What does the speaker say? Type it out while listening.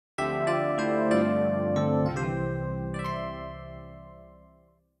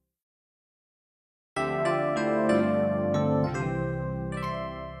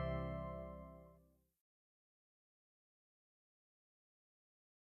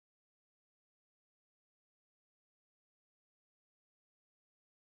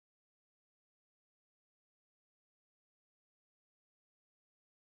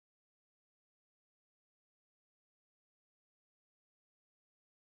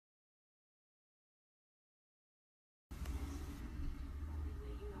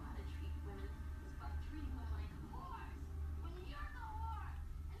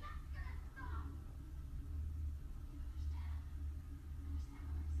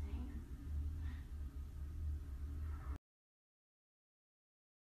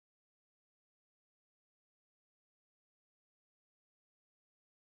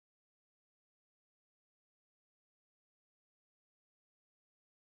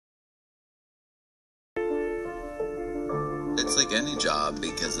It's like any job,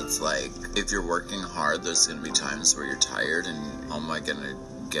 because it's like, if you're working hard, there's going to be times where you're tired and, how am I going to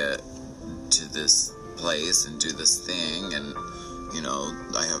get to this place and do this thing? And, you know,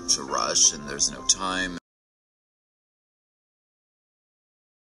 I have to rush and there's no time.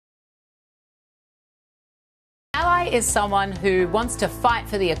 Ally is someone who wants to fight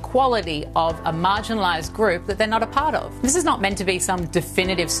for the equality of a marginalised group that they're not a part of. This is not meant to be some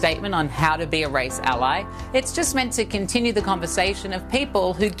definitive statement on how to be a race ally. It's just meant to continue the conversation of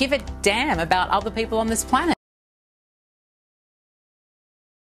people who give a damn about other people on this planet.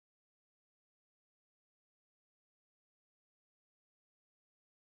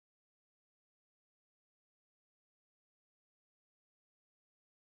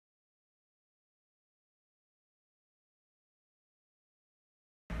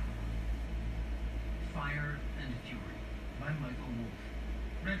 Fire and Fury by Michael Wolff.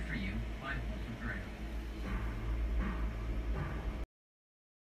 Read for you by Walter Graham.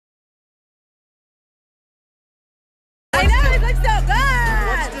 I know, it looks so good!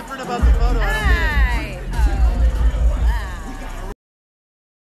 What's different about the photo? I don't get it.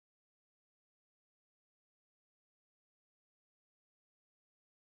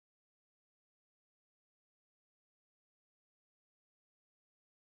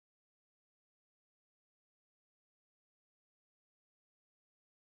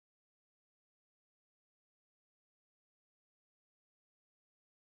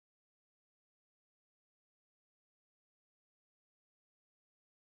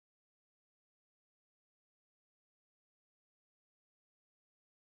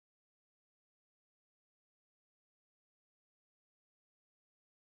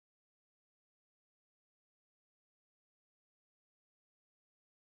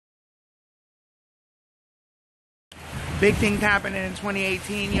 Big things happening in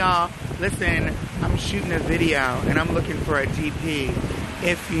 2018, y'all. Listen, I'm shooting a video and I'm looking for a DP,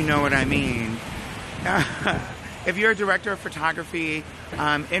 if you know what I mean. If you're a director of photography,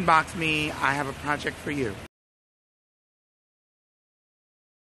 inbox me. I have a project for you.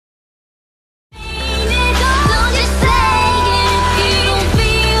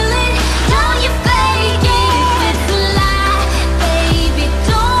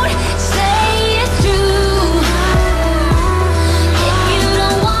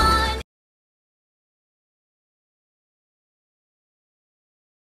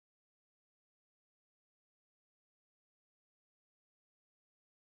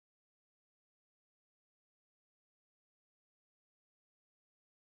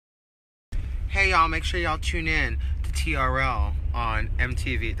 Hey y'all, make sure y'all tune in to TRL on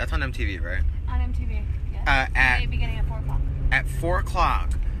MTV. That's on MTV, right? On MTV, yes. Beginning at 4 o'clock. At 4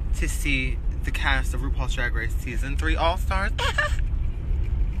 o'clock to see the cast of RuPaul's Drag Race Season 3 All-Stars.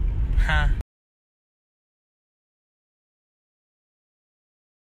 Huh.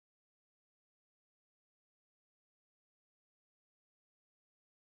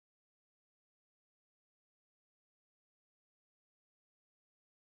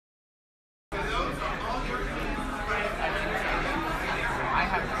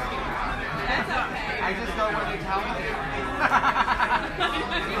 I just go when they tell me.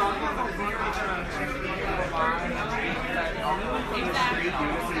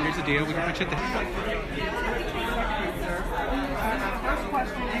 Here's the deal, we can put you there. First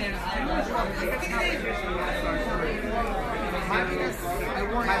question is,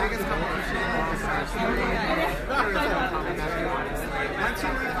 my biggest competition once you read through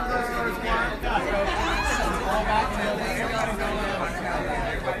those first all back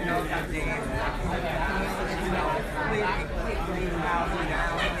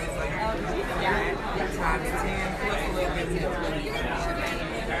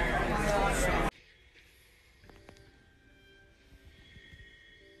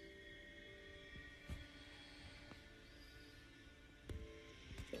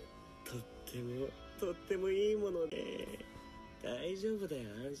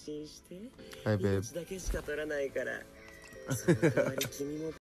Hi, babe.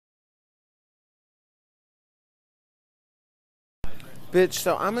 Bitch,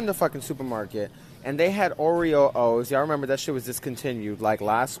 so I'm in the fucking supermarket and they had Oreo O's. Y'all remember that shit was discontinued like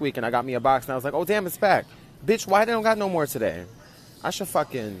last week, and I got me a box and I was like, oh damn, it's back. Bitch, why they don't got no more today? I should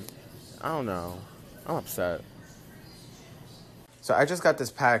fucking, I don't know. I'm upset. So I just got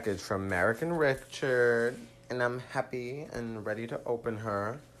this package from American Richard and I'm happy and ready to open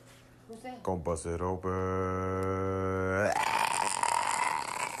her. Who's that? Go bust it open.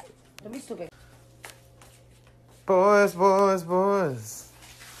 Don't be stupid. Boys, boys, boys.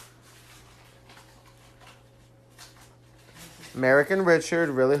 American Richard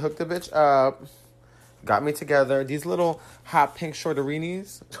really hooked the bitch up. got me together. These little hot pink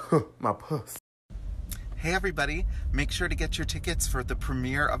shorterinis, my puss. Hey everybody, make sure to get your tickets for the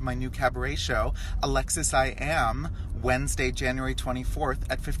premiere of my new cabaret show, Alexis I Am, Wednesday, January 24th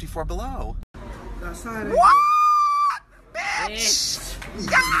at 54 Below. What? Bitch!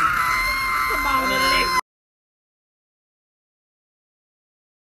 Yeah! Come on, Alex.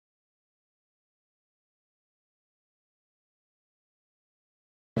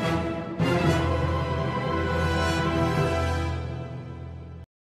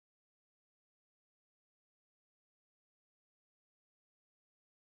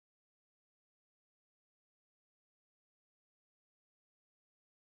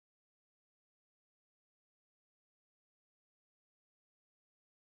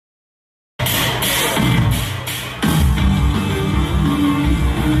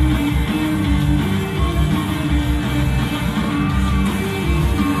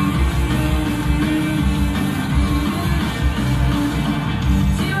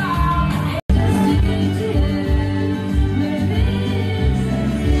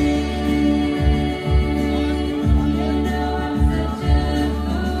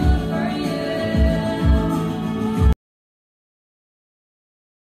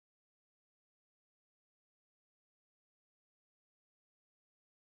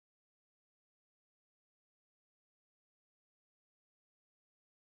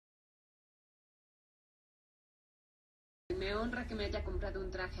 Me honra que me haya comprado un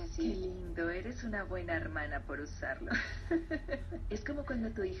traje así. Qué lindo, eres una buena hermana por usarlo. Es como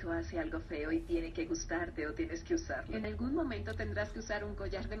cuando tu hijo hace algo feo y tiene que gustarte o tienes que usarlo. En algún momento tendrás que usar un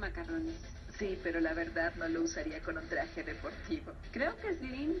collar de macarrones. Sí, pero la verdad no lo usaría con un traje deportivo. Creo que es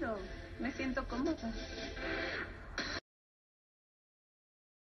lindo. Me siento cómoda.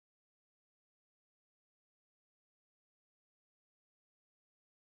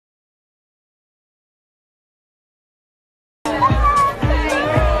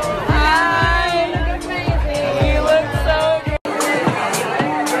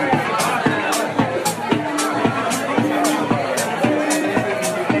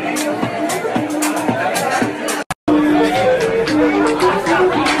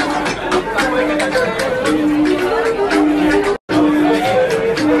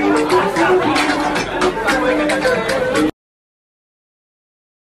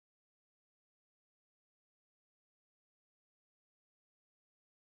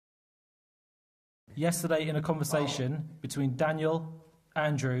 Yesterday, in a conversation between Daniel,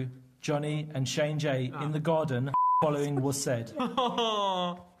 Andrew, Johnny, and Shane J in the garden, the following was said.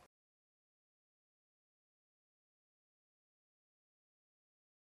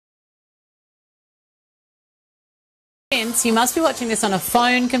 You must be watching this on a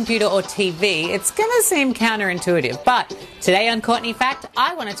phone, computer, or TV. It's going to seem counterintuitive, but today on Courtney Fact,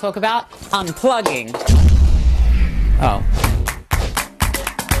 I want to talk about unplugging. Oh.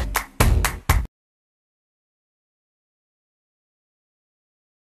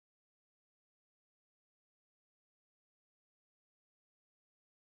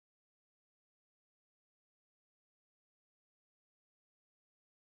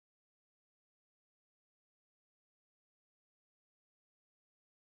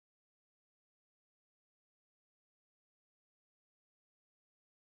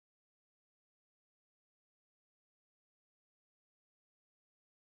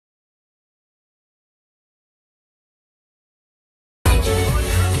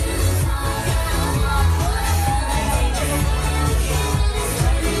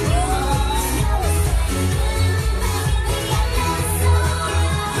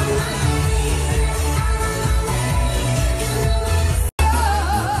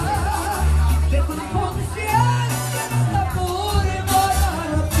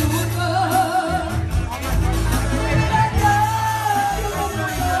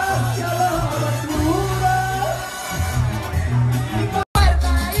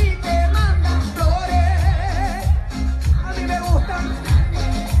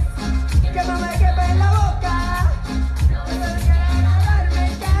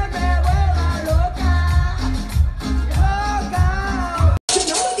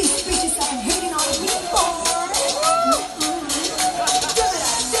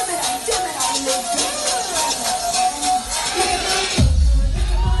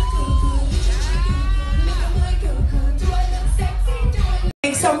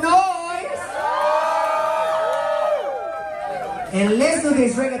 And let's do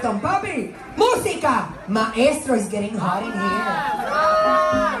this reggaeton, papi. Música. Maestro is getting hot in here.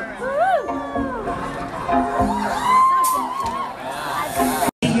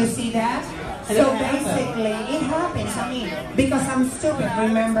 You see that? So basically, it happens. I mean, because I'm still stupid,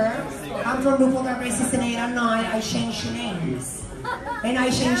 remember? I'm from RuPaul Races in 8 and 9. I changed names. And I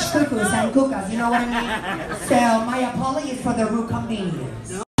changed cuckoos and cuckas, you know what I mean? So my apologies for the rude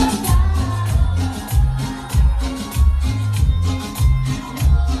convenience.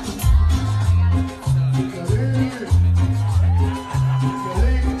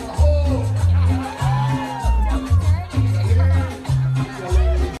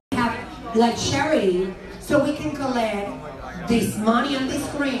 Like charity, so we can collect this money on this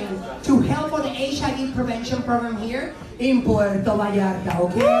screen to help for the HIV prevention program here in Puerto Vallarta,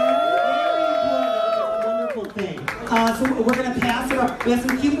 okay? Wonderful thing. So we're gonna pass it up. We have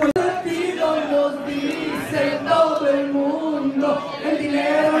some keyboard.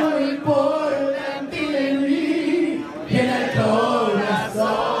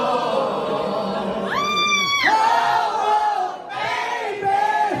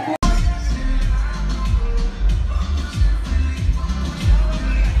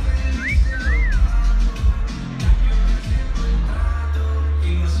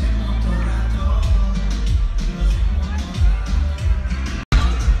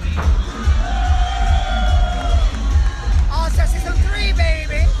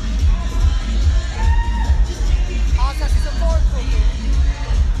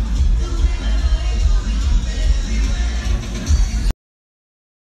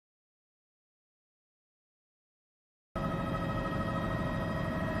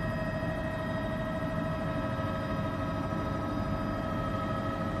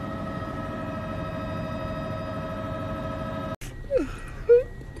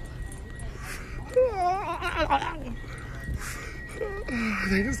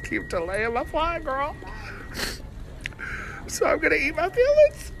 They just keep delaying my flight, girl. So I'm gonna eat my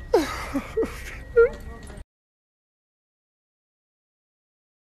feelings.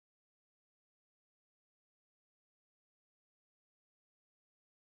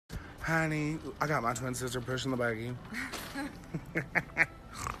 Honey, I got my twin sister pushing the buggy.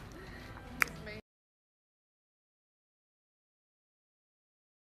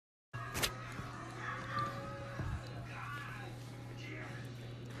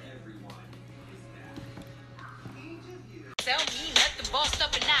 Tell me nothing, bossed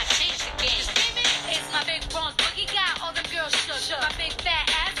up and not changed the game. It's my big bronze boogie got all them girls shook. My big fat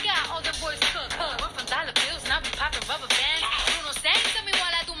ass got all them boys cooked. We're from dollar bills, now we popping rubber bands. Bruno sang to me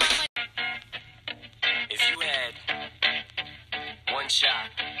while I do my money. If you had one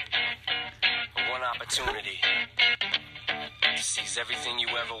shot, one opportunity to seize everything you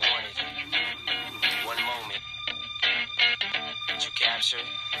ever wanted, one moment, would you capture it?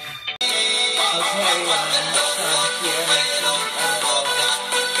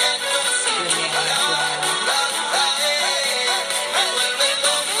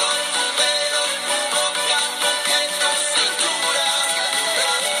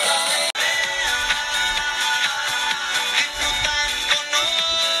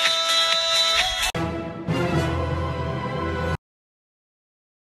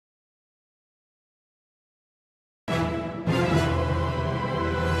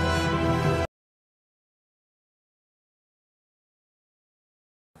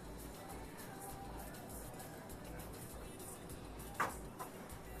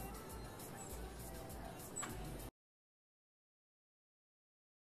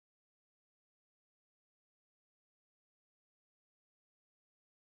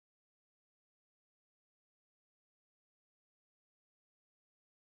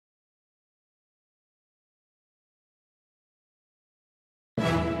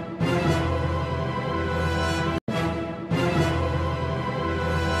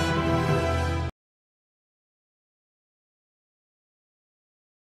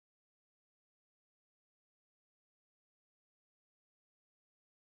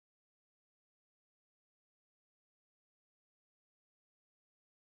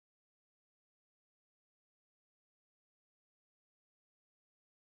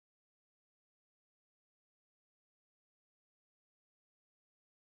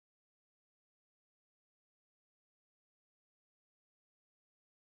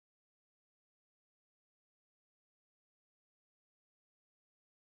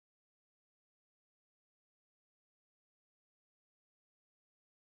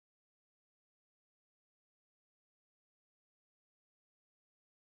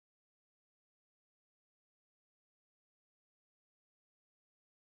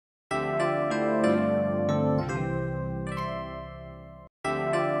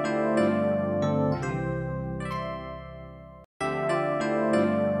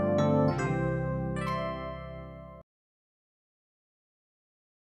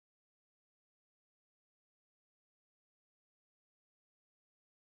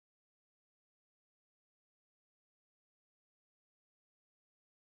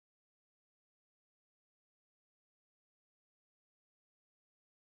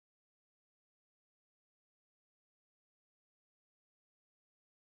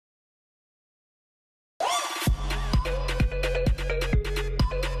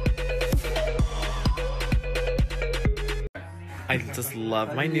 I just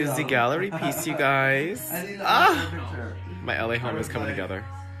love my new Z Gallery piece, you guys. Ah! My LA home is coming together.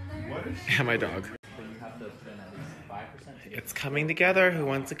 And my dog. It's coming together. Who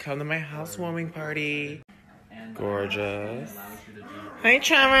wants to come to my housewarming party? Gorgeous. Hi,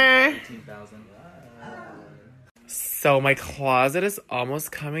 Trevor. So my closet is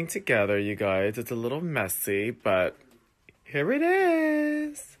almost coming together, you guys. It's a little messy, but here it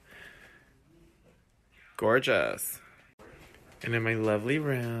is. Gorgeous. And in my lovely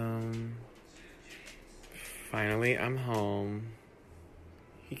room. Finally, I'm home.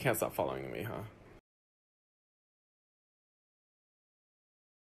 He can't stop following me, huh?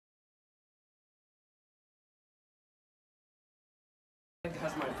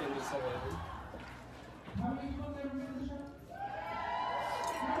 Has my fingers so long.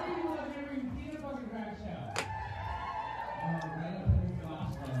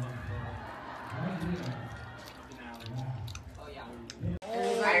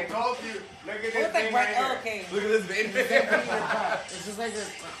 I told you. Look at this thing right here. Okay. Look at this vein. It's just like this.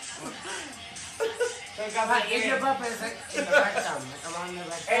 If your butt is like in the rectum, like around the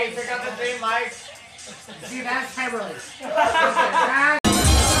rectum. Hey, check out the thing, Mike. See, that's hemorrhoids.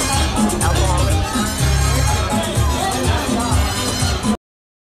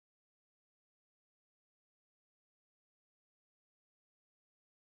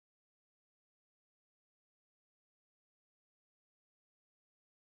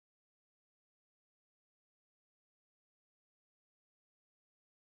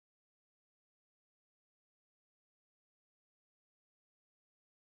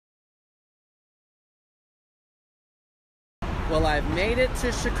 Well, I've made it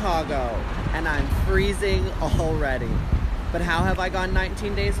to Chicago, and I'm freezing already. But how have I gone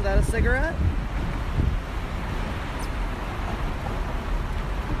 19 days without a cigarette?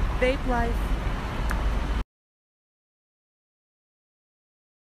 Vape life.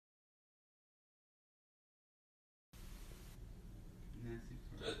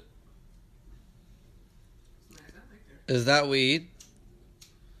 Is that weed?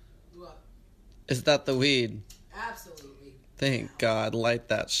 What? Is that the weed? Absolutely. Thank God, light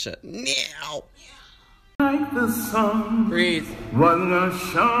that shit. Meow. Like the sun. Breathe.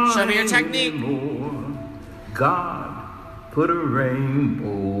 Show me your technique. Anymore. God put a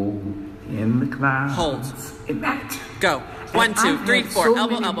rainbow in the clouds. Hold. Imagine. Go. 1, 2, 3, 4.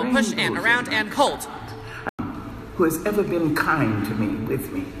 Elbow, elbow, push, and around, and hold. Who has ever been kind to me,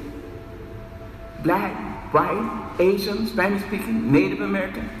 with me? Black, white, Asian, Spanish-speaking, Native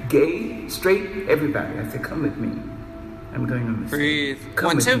American, gay, straight, everybody. I said, come with me. I'm going on this. Breathe. Come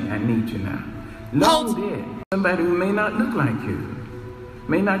 1, with 2. me. I need you now. Long dead. Somebody who may not look like you.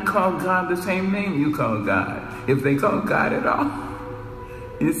 May not call God the same name you call God. If they call God at all.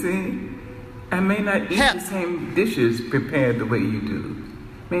 You see? I may not eat the same dishes prepared the way you do.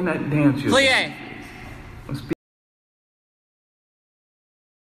 May not dance your Plie.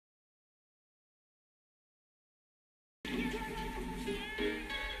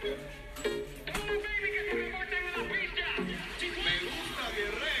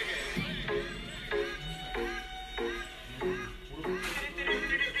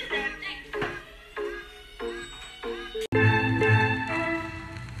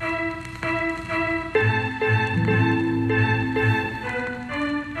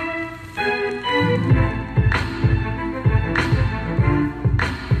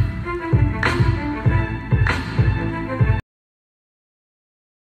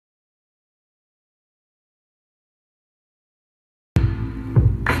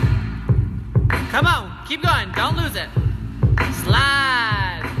 Come on, keep going, don't lose it.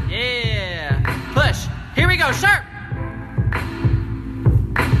 Slide, yeah. Push, here we go, sharp.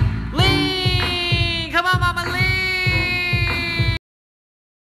 Lean, come on mama, lean.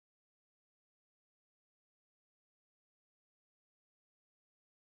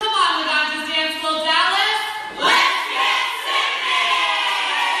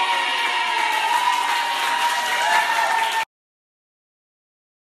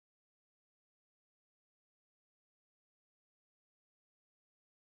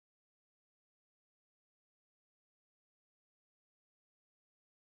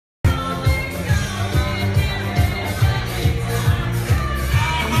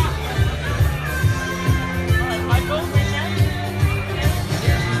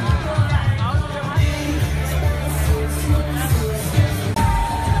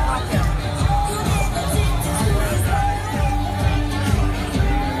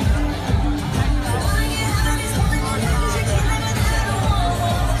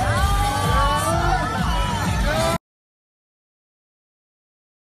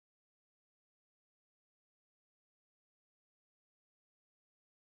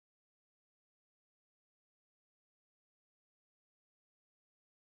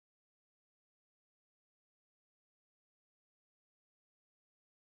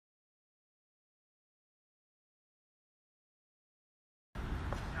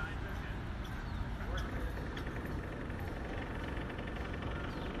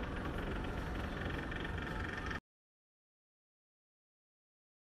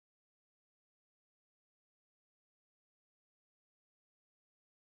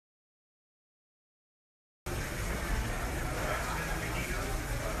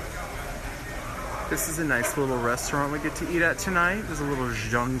 This is a nice little restaurant we get to eat at tonight. There's a little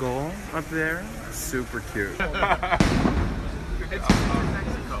jungle up there. Super cute. It's Mexico.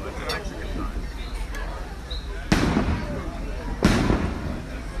 It's a Mexican time.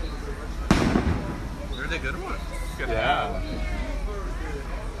 They're the good ones. Yeah.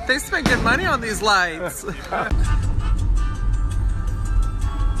 They spent good money on these lights.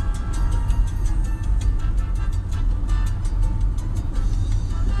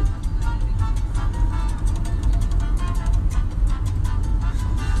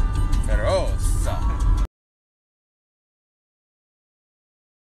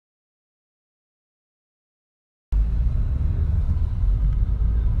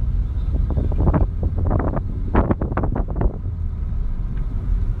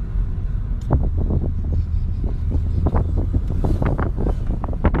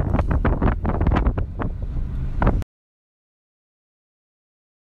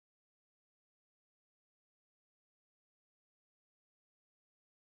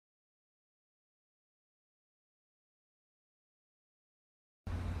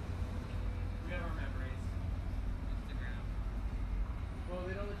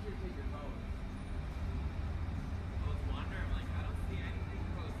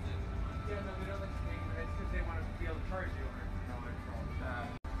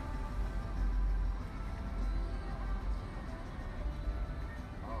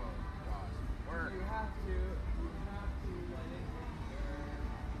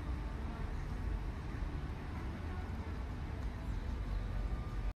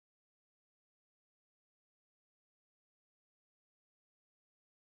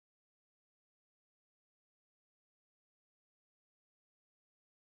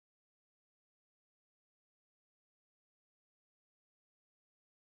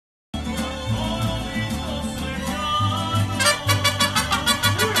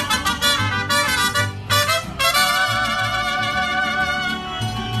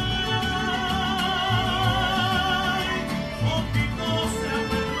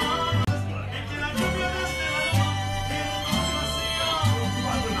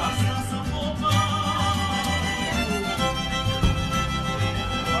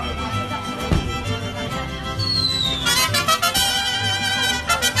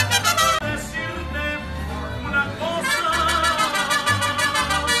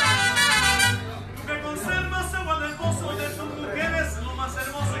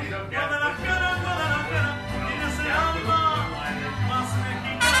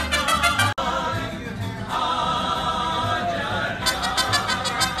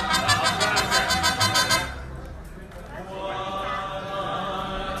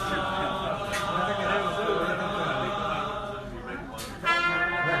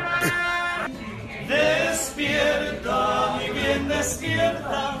 Despierta, mi bien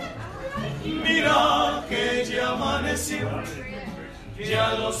despierta, mira que ya amaneció,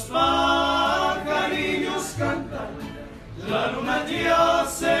 ya los pajarillos cantan, la luna ya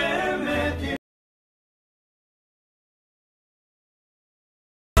se metió.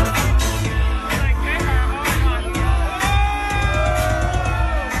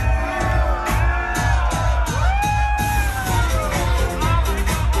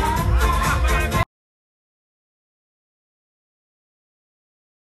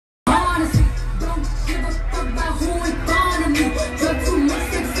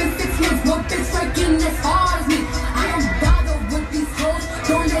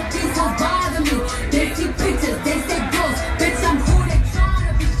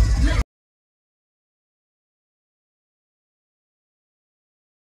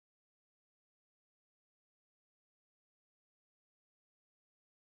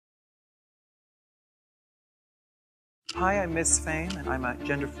 Hi, I'm Miss Fame, and I'm a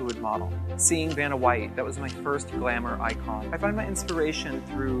gender fluid model. Seeing Vanna White, that was my first glamour icon. I find my inspiration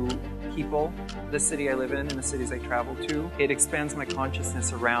through people, the city I live in, and the cities I travel to. It expands my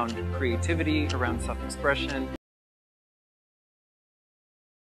consciousness around creativity, around self-expression.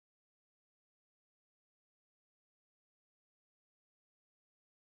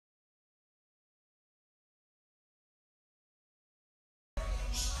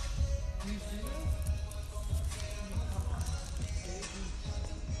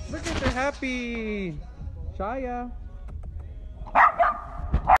 Look at they're happy. Shaya.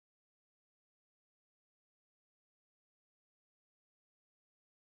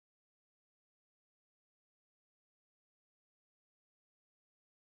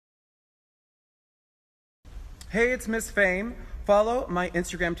 Hey, it's Miss Fame. Follow my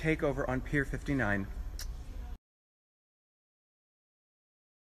Instagram takeover on Pier 59.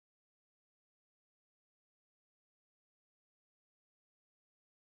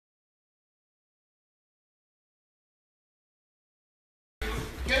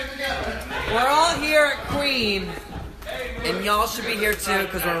 We're all here at Queen, and y'all should be here too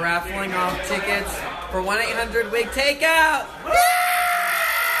because we're raffling off tickets for 1-800-WIG Takeout.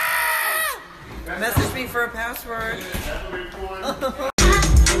 Message me for a password.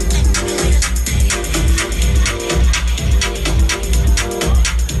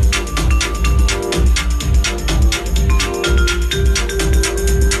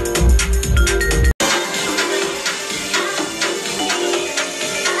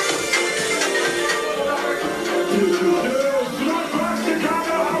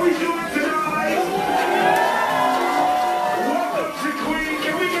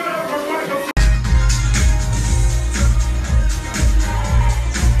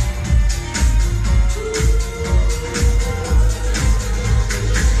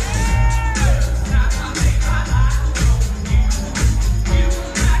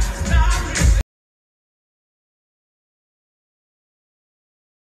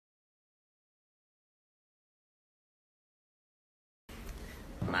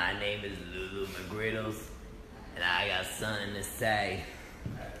 My name is McMichaels, and I got something to say.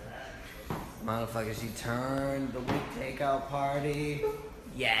 Motherfucker, she turned the wig takeout party.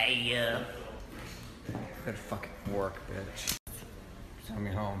 Yeah. Good fucking work, bitch. Send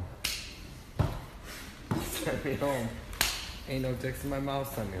me home. Send me home. Ain't no dicks in my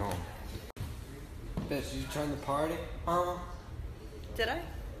mouth, send me home. Bitch, you turned the party? Did I?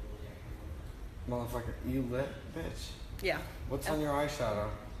 Motherfucker, you lit, bitch? Yeah. What's on your eyeshadow?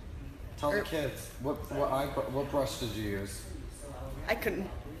 Tell the kids. What brush did you use? I couldn't.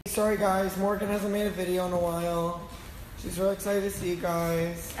 Sorry guys, Morgan hasn't made a video in a while. She's really excited to see you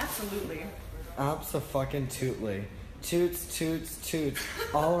guys. Absolutely. Abso-fucking-tootly. Toots, toots, toots.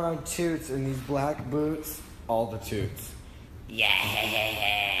 All around toots in these black boots. All the toots. Yeah.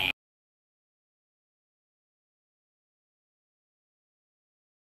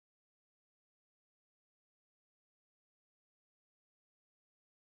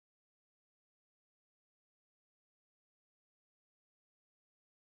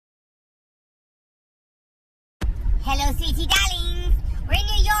 Hello, sweetie darlings. We're in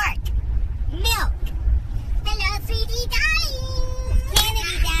New York. Milk. Hello, sweetie darlings.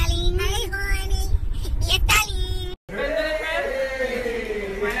 Kennedy darling. Hi, honey. Yes, darling.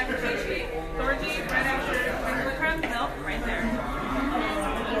 Right after Gigi. Thorgy, right after regular creme. Milk, right there.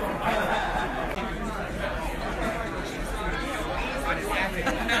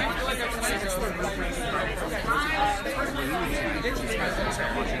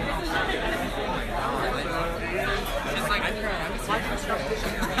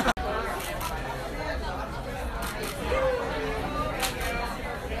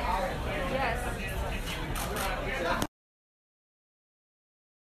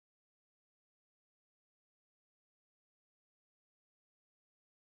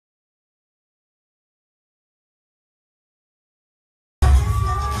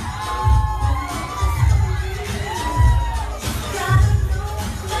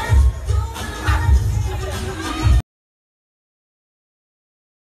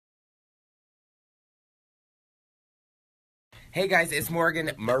 Hey guys, it's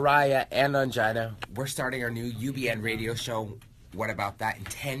Morgan, Mariah, and Angina. We're starting our new UBN radio show. What about that? In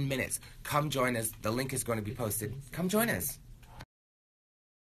 10 minutes. Come join us. The link is going to be posted. Come join us.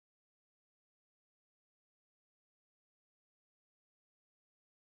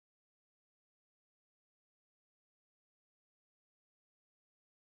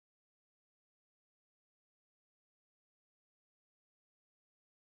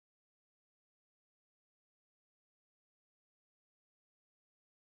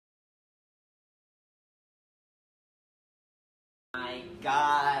 My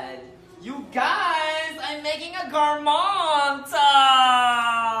God. You guys, I'm making a garment.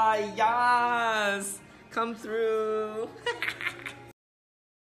 Yes. Come through.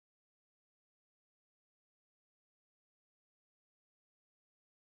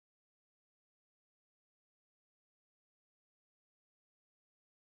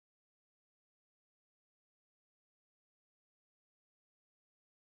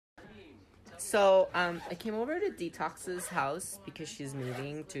 So, I came over to Detox's house because she's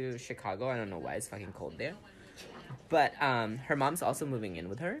moving to Chicago. I don't know why, it's fucking cold there. But, her mom's also moving in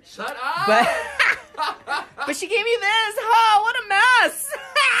with her. Shut up! But she gave me this! Oh, what a mess!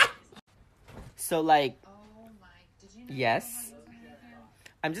 So, like, yes.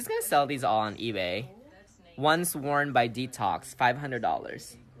 I'm just gonna sell these all on eBay. One's worn by Detox,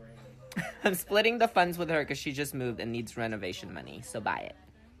 $500. I'm splitting the funds with her because she just moved and needs renovation money, so buy it.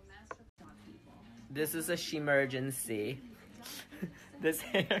 This is a shemergency. This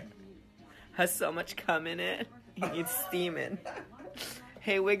hair has so much cum in it. It needs steaming.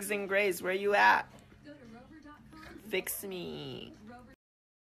 Hey, Wigs and Grays, where you at? Fix me.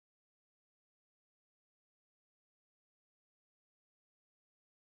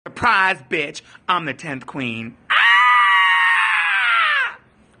 Surprise, bitch. I'm the 10th queen. Ah!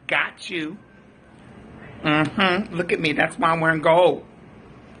 Got you. Look at me. That's why I'm wearing gold.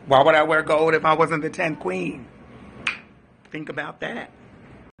 Why would I wear gold if I wasn't the 10th queen? Think about that.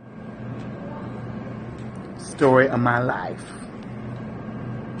 Story of my life.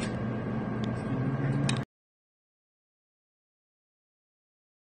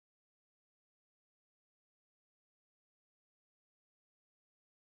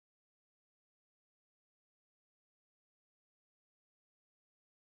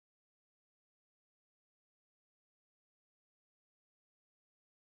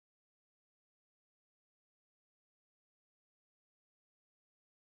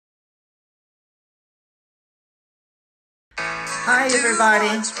 Hi, everybody.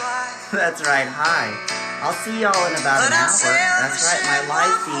 That's right, hi. I'll see y'all in about an hour. That's right, my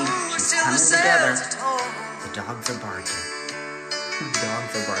live feed is coming together. The dogs are barking.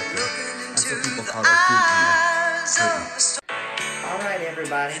 Dogs are barking. That's what people call their feet. Alright,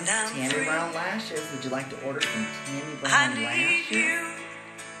 everybody. Tammy Brown lashes. Would you like to order some Tammy Brown lashes?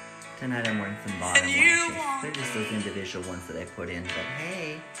 Tonight I'm wearing some bottom lashes. They're just those individual ones that I put in. But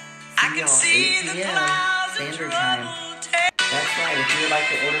hey, see y'all 8 p.m. Standard Time. That's right, if you'd like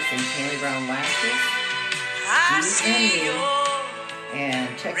to order some Tammy Brown lashes,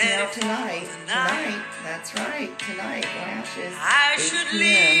 and check me out tonight. Tonight, that's right, tonight, lashes, 8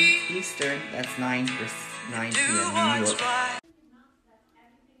 p.m. Eastern, that's 9 p.m. New York.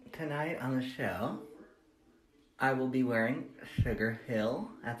 Tonight on the show, I will be wearing Sugar Hill.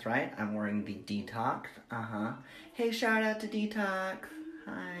 That's right, I'm wearing the Detox. Hey, shout out to Detox.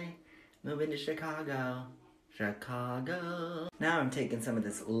 Hi, moving to Chicago. Chicago. Now I'm taking some of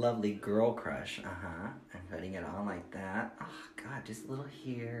this lovely Girl Crush, and putting it on like that. Oh God, just a little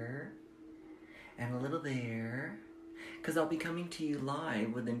here, and a little there. Cause I'll be coming to you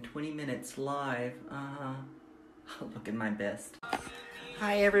live within 20 minutes live, looking my best.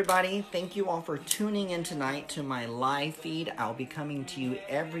 Hi everybody, thank you all for tuning in tonight to my live feed. I'll be coming to you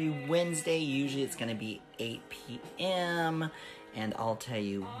every Wednesday, usually it's gonna be 8 p.m. And I'll tell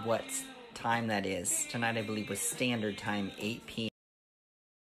you what time that is. Tonight I believe was standard time, 8 p.m.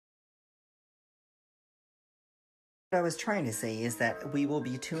 What I was trying to say is that we will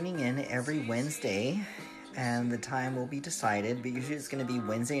be tuning in every Wednesday and the time will be decided, but usually it's going to be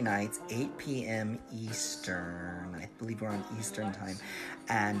Wednesday nights, 8 p.m. Eastern. I believe we're on Eastern time.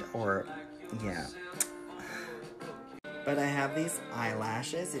 But I have these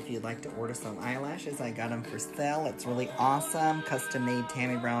eyelashes. If you'd like to order some eyelashes, I got them for sale. It's really awesome. Custom-made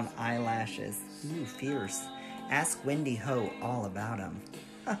Tammy Brown eyelashes. Ooh, fierce. Ask Wendy Ho all about them.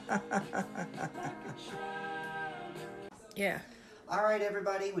 Yeah. All right,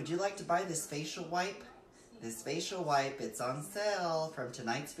 everybody. Would you like to buy this facial wipe? This facial wipe, it's on sale from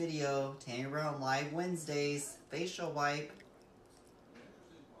tonight's video. Tammy Brown Live Wednesdays. Facial wipe.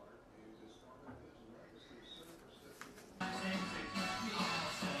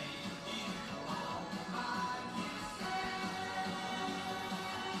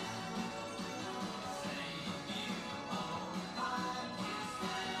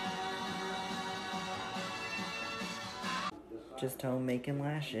 Just home making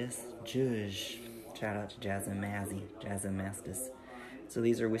lashes. Juge. Shout out to Jasmine Mazzy. Jasmine Mastis. So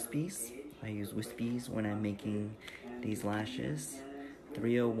these are wispies. I use wispies when I'm making these lashes.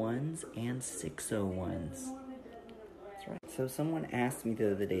 301s and 601s. That's right. So someone asked me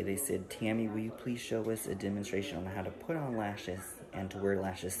the other day, they said, Tammy, will you please show us a demonstration on how to put on lashes and to wear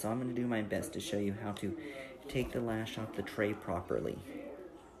lashes? So I'm going to do my best to show you how to take the lash off the tray properly.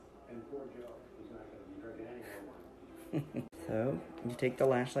 So, you take the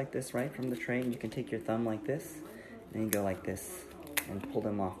lash like this, right, from the tray, and you can take your thumb like this, and you go like this, and pull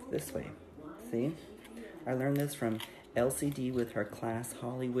them off this way. See? I learned this from LCD with her class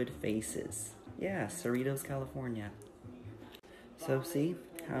Hollywood Faces. Yeah, Cerritos, California. So, see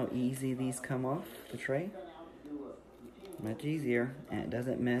how easy these come off the tray? Much easier, and it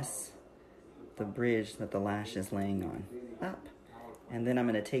doesn't mess the bridge that the lash is laying on up. And then I'm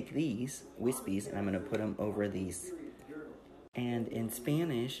going to take these wispies, and I'm going to put them over these. And in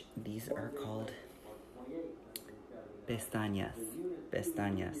Spanish, these are called pestañas.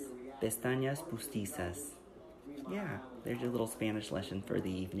 Pestañas. Pestañas postizas. Yeah, there's your little Spanish lesson for the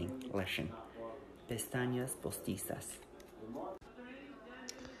evening. Pestañas postizas.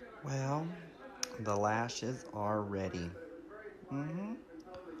 Well, the lashes are ready.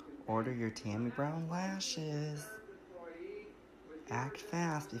 Order your Tammy Brown lashes Act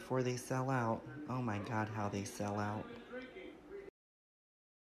fast before they sell out. Oh my god, how they sell out.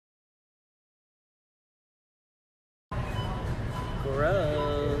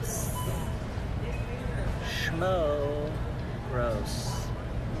 Gross. Schmo. Gross.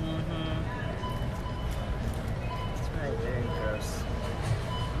 That's right, very gross.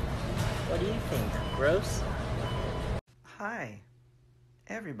 What do you think? Gross? Hi,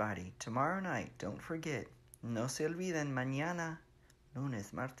 everybody. Tomorrow night, don't forget. No se olviden mañana.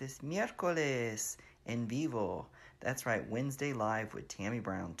 Lunes, martes, miércoles. En vivo. That's right, Wednesday live with Tammy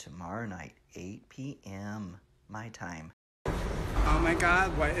Brown tomorrow night, 8 p.m. my time. Oh my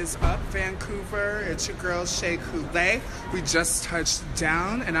god, what is up, Vancouver? It's your girl, Shay Coulee. We just touched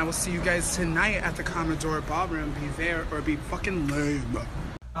down, and I will see you guys tonight at the Commodore Ballroom. Be there or be fucking lame.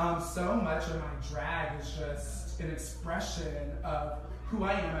 So much of my drag is just an expression of who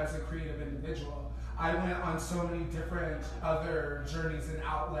I am as a creative individual. I went on so many different other journeys and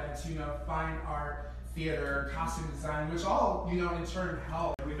outlets, you know, fine art, theater, costume design, which all, you know, in turn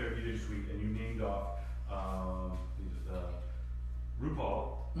help. Every therapeutic suite, and you named off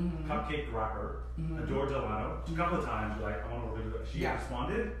RuPaul, Cupcake the Rapper, Adore Delano. A couple of times, you're like, I want to work with her. She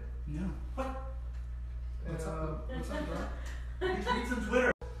responded? No. What? What's up, girl? He tweets on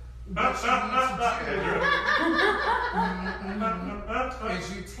Twitter. What you need to do is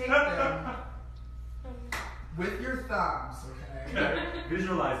you take them with your thumbs, okay?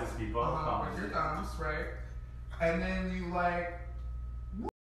 Visualize this, people. With your thumbs, right? And then you like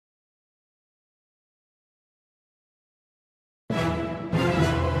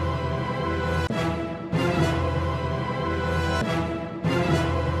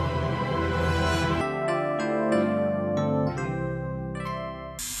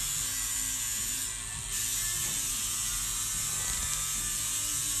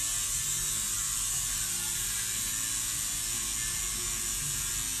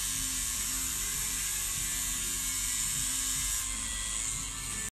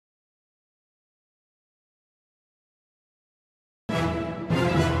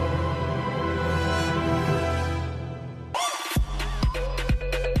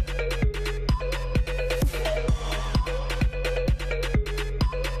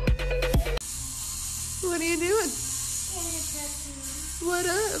What are you doing? What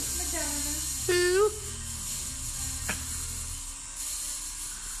up? Who?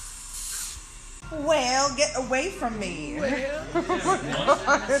 Well, get away from me. Well.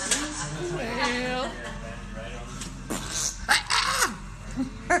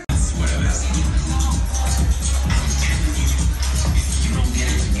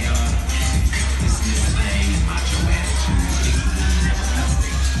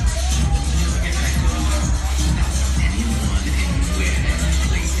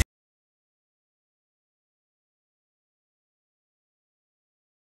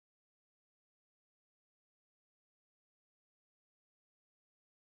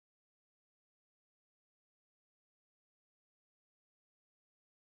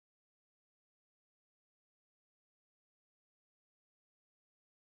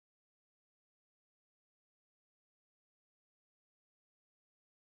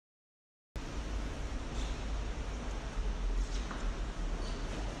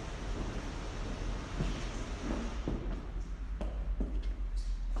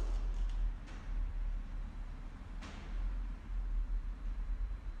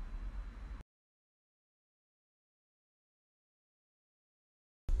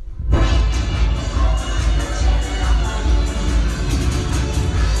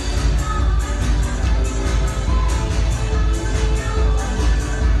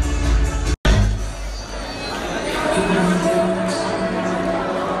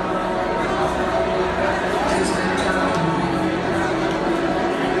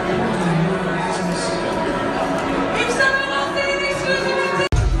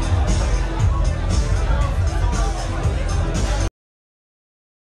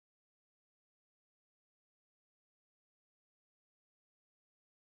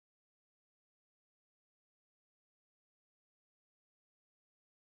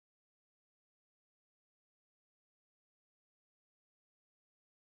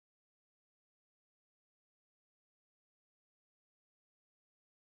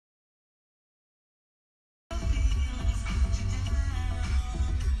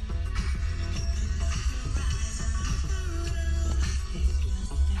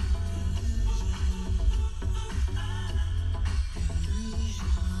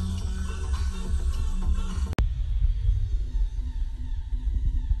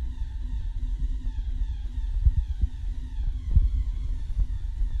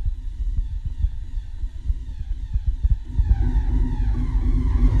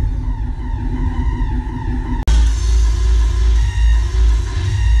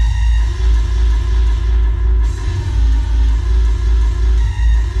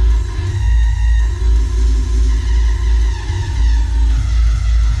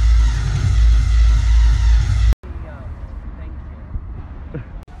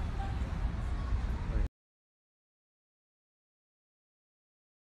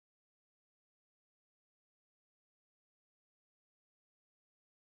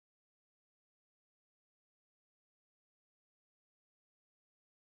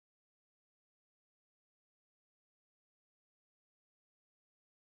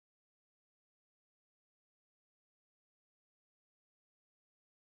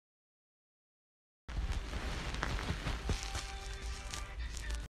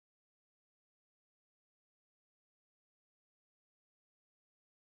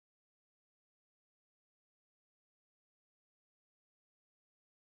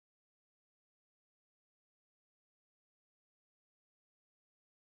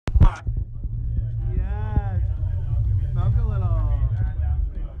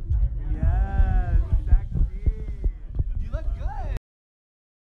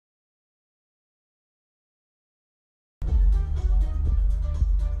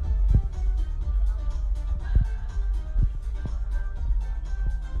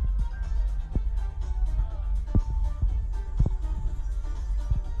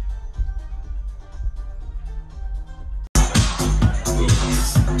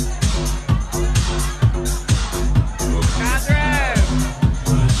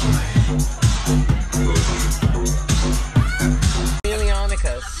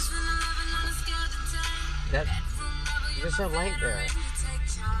 light there.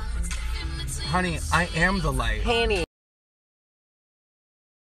 Honey, I am the light. Honey.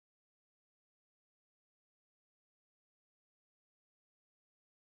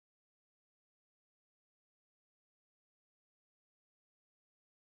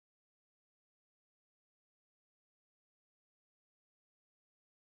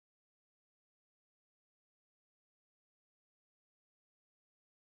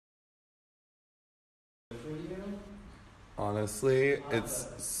 Honestly, it's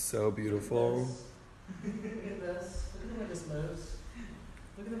so beautiful. Look at this. Look at the way this moves.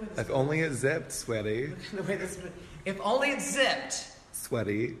 Look at the way this If only it zipped, sweaty. Look at the way this moves. If only it zipped.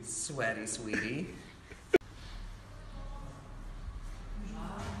 Sweaty. Sweaty, sweetie.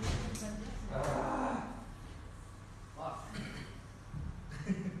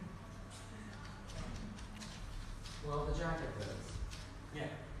 Well, the jacket does. Yeah.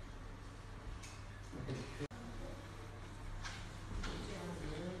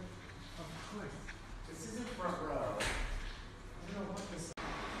 Of course. This isn't front row. I don't know what this.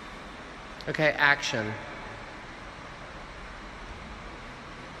 Okay, action.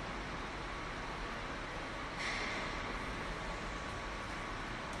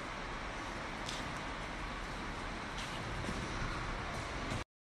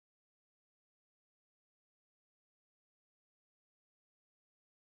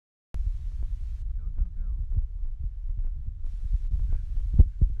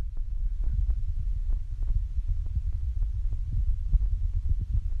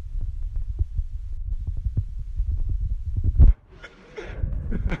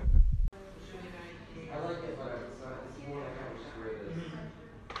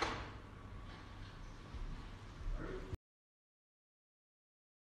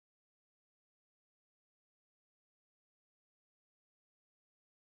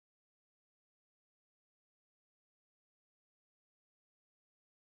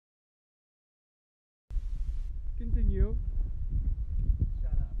 Continue.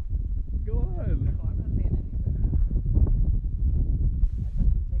 Shut up. Go on. No, I'm not saying anything. I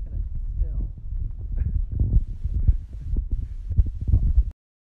thought you were taking a still.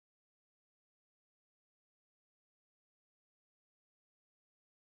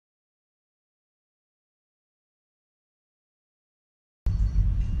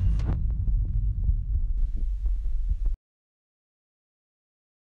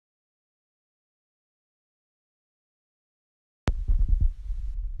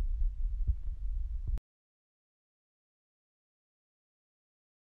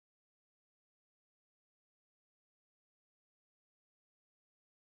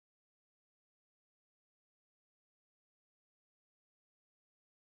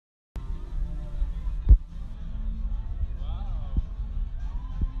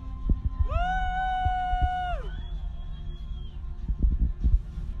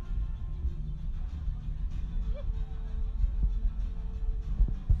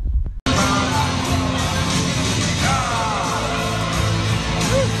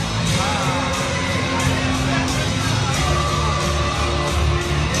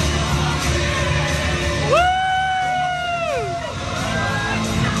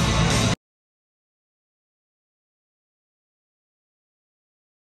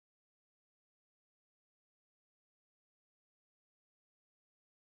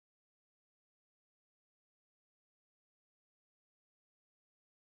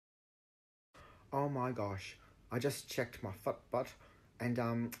 Oh my gosh, I just checked my Fitbit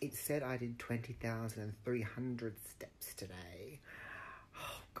and it said I did 20,300 steps today.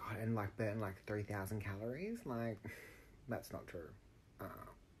 Oh god, and like burned like 3,000 calories. Like, that's not true.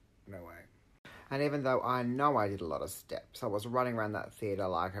 No way. And even though I know I did a lot of steps, I was running around that theatre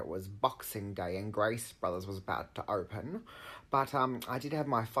like it was Boxing Day and Grace Brothers was about to open. But I did have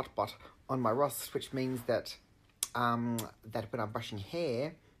my Fitbit on my wrist, which means that that when I'm brushing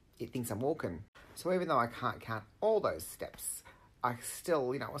hair, it thinks I'm walking. So even though I can't count all those steps, I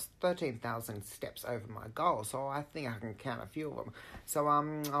still, it was 13,000 steps over my goal. So I think I can count a few of them. So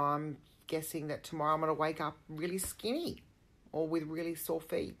I'm guessing that tomorrow I'm going to wake up really skinny or with really sore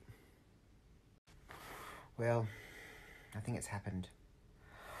feet. Well, I think it's happened.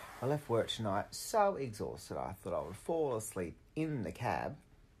 I left work tonight so exhausted I thought I would fall asleep in the cab.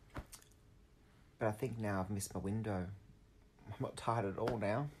 But I think now I've missed my window. I'm not tired at all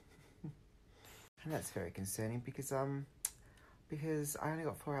now. And that's very concerning because I only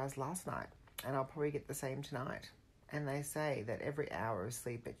got 4 hours last night and I'll probably get the same tonight. And they say that every hour of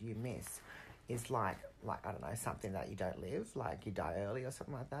sleep that you miss is like I don't know, something that you don't live, like you die early or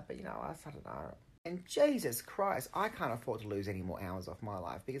something like that. But I don't know. And Jesus Christ, I can't afford to lose any more hours off my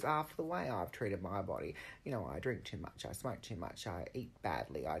life because after the way I've treated my body, you know, I drink too much, I smoke too much, I eat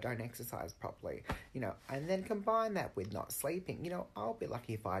badly, I don't exercise properly, you know, and then combine that with not sleeping, you know, I'll be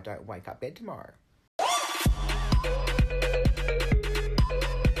lucky if I don't wake up dead tomorrow.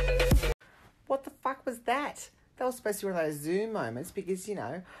 What the fuck was that? That was supposed to be one of those Zoom moments because, you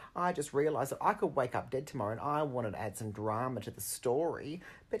know, I just realised that I could wake up dead tomorrow and I wanted to add some drama to the story,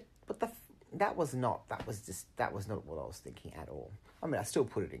 but that was not what I was thinking at all. I mean, I still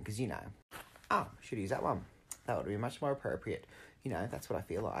put it in because, you know, should use that one. That would be much more appropriate. You know, that's what I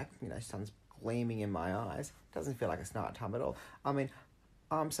feel like. You know, sun's gleaming in my eyes. Doesn't feel like it's night time at all. I mean,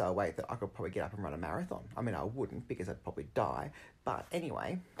 I'm so awake that I could probably get up and run a marathon. I mean, I wouldn't because I'd probably die. But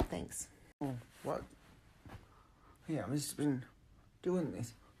anyway, thanks. Oh, what? Yeah, I've just been doing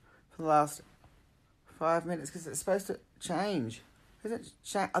this for the last 5 minutes because it's supposed to change. Is it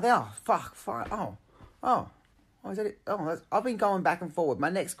change? Oh, fuck, fine. Oh, is that it? Oh, I've been going back and forward.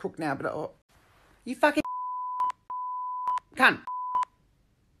 My neck's crooked now, but you fucking cunt,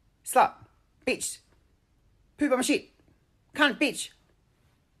 slut, bitch, poop on my shit, cunt, bitch,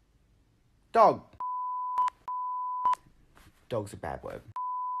 dog. Dog's a bad word.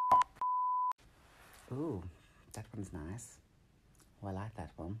 Ooh, that one's nice. Oh, I like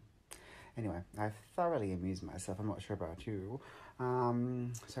that one. Anyway, I've thoroughly amused myself. I'm not sure about you.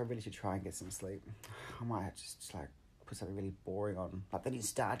 So I really should try and get some sleep. I might just like put something really boring on, like the new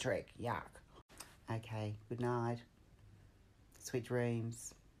Star Trek. Yuck. Okay, good night. Sweet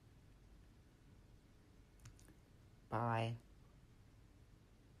dreams. Bye.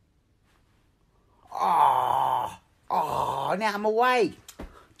 Oh, now I'm awake.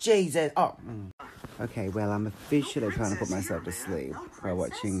 Jesus. Okay, well, I'm officially trying to put myself to sleep by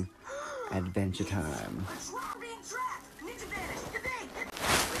watching Adventure Time,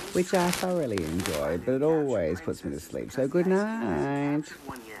 which I thoroughly enjoy, but it always puts me to sleep. So good night.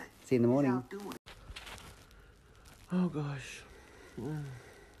 See you in the morning. Oh gosh.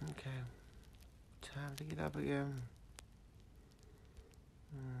 Okay. Time to get up again.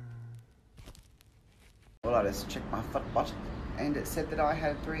 Well, I just checked my Fitbit and it said that I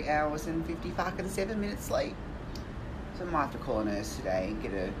had 3 hours and 57 minutes sleep. So I might have to call a nurse today and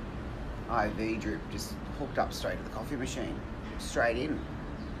get a IV drip just hooked up straight to the coffee machine. Straight in.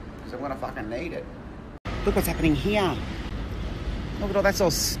 Because I'm going to fucking need it. Look what's happening here. Look at all that's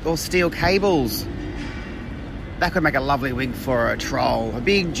all steel cables. That could make a lovely wig for a troll. A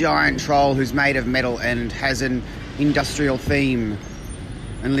big giant troll who's made of metal and has an industrial theme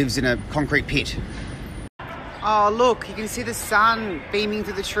and lives in a concrete pit. Oh, look, you can see the sun beaming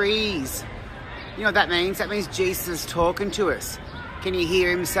through the trees. You know what that means? That means Jesus is talking to us. Can you hear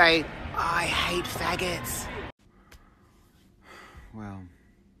him say, I hate faggots? Well,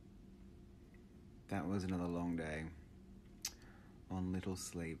 that was another long day on little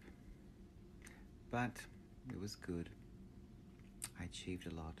sleep. But it was good. I achieved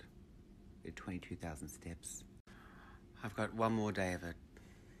a lot. Did 22,000 steps. I've got one more day of it.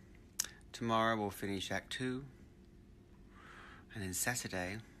 Tomorrow we'll finish Act 2. And then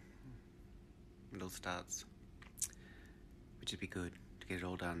Saturday, it all starts. Which would be good to get it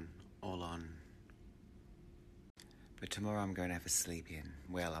all done, all on. But tomorrow I'm going to have a sleep in.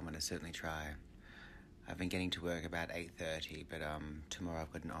 Well, I'm going to certainly try. I've been getting to work about 8:30, but tomorrow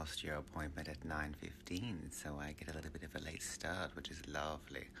I've got an osteo appointment at 9:15, so I get a little bit of a late start, which is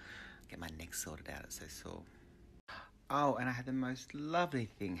lovely. Get my neck sorted out, it's so sore. Oh, and I had the most lovely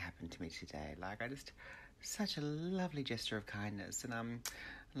thing happen to me today. Such a lovely gesture of kindness. And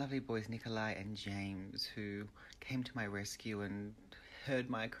lovely boys Nikolai and James, who came to my rescue and heard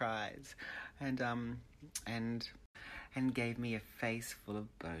my cries, and gave me a face full of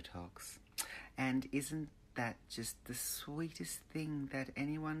Botox. And isn't that just the sweetest thing that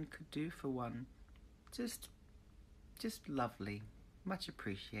anyone could do for one? Just lovely. Much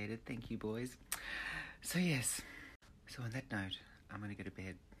appreciated. Thank you, boys. So yes. So on that note, I'm going to go to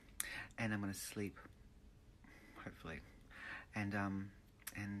bed. And I'm going to sleep. Hopefully. And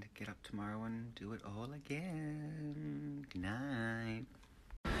get up tomorrow and do it all again. Good night.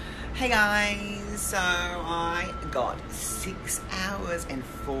 Hey guys, so I got 6 hours and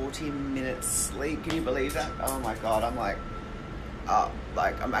 40 minutes sleep. Can you believe that? Oh my god,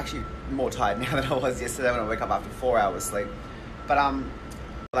 I'm actually more tired now than I was yesterday when I woke up after 4 hours sleep. But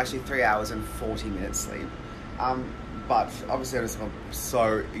actually 3 hours and 40 minutes sleep. But obviously I'm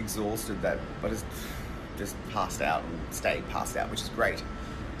so exhausted that I just passed out and stayed passed out, which is great.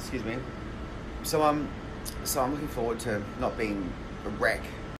 Excuse me. So I'm looking forward to not being a wreck.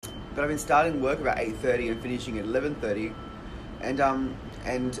 But I've been starting work about 8:30 and finishing at 11:30, and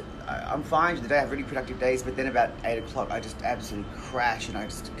and I'm fine today. I have really productive days, but then about 8 o'clock I just absolutely crash and I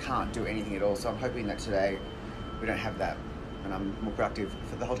just can't do anything at all. So I'm hoping that today we don't have that and I'm more productive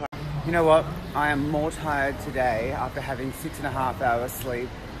for the whole time. You know what? I am more tired today after having 6.5 hours sleep,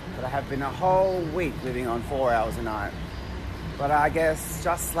 but I have been a whole week living on 4 hours a night. But I guess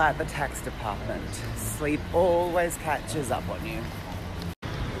just like the tax department, sleep always catches up on you.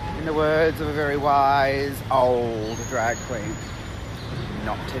 In the words of a very wise old drag queen,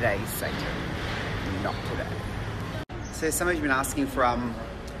 not today, Satan. Not today. So some of you have been asking for a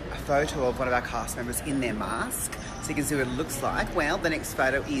photo of one of our cast members in their mask, so you can see what it looks like. Well, the next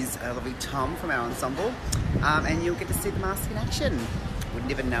photo is a lovely Tom from our ensemble, and you'll get to see the mask in action. Would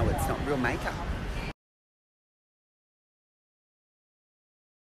never know it's not real makeup.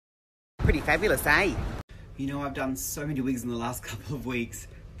 Pretty fabulous, eh? You know, I've done so many wigs in the last couple of weeks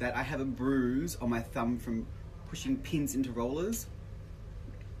that I have a bruise on my thumb from pushing pins into rollers.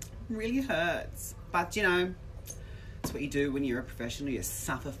 It really hurts. But you know, it's what you do when you're a professional. You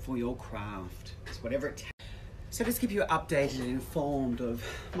suffer for your craft. It's whatever it takes. So just keep you updated and informed of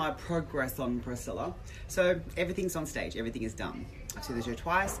my progress on Priscilla. So everything's on stage, everything is done. I've seen the show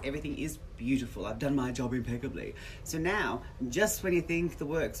twice, everything is beautiful. I've done my job impeccably. So now, just when you think the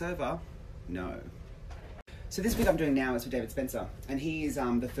work's over, no. So this wig I'm doing now is for David Spencer, and he is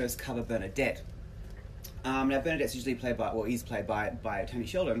the first cover Bernadette. Now Bernadette's usually played by, or is played by Tony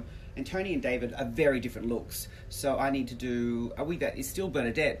Sheldon, and Tony and David are very different looks. So I need to do a wig that is still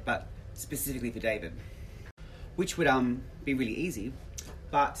Bernadette, but specifically for David. Which would be really easy,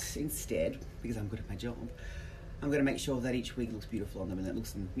 but instead, because I'm good at my job, I'm going to make sure that each wig looks beautiful on them and that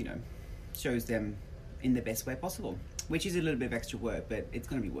looks, you know, shows them in the best way possible. Which is a little bit of extra work, but it's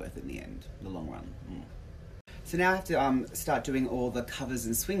going to be worth it in the end, in the long run. So now I have to start doing all the covers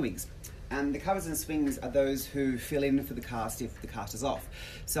and swing wigs. And the covers and swings are those who fill in for the cast if the cast is off.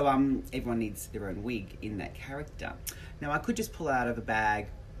 So everyone needs their own wig in that character. Now I could just pull out of a bag,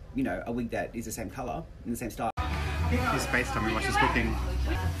 you know, a wig that is the same colour, in the same style. Here's FaceTime me while she's cooking.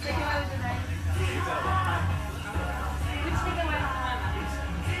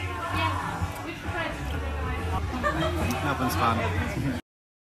 Melbourne's fun.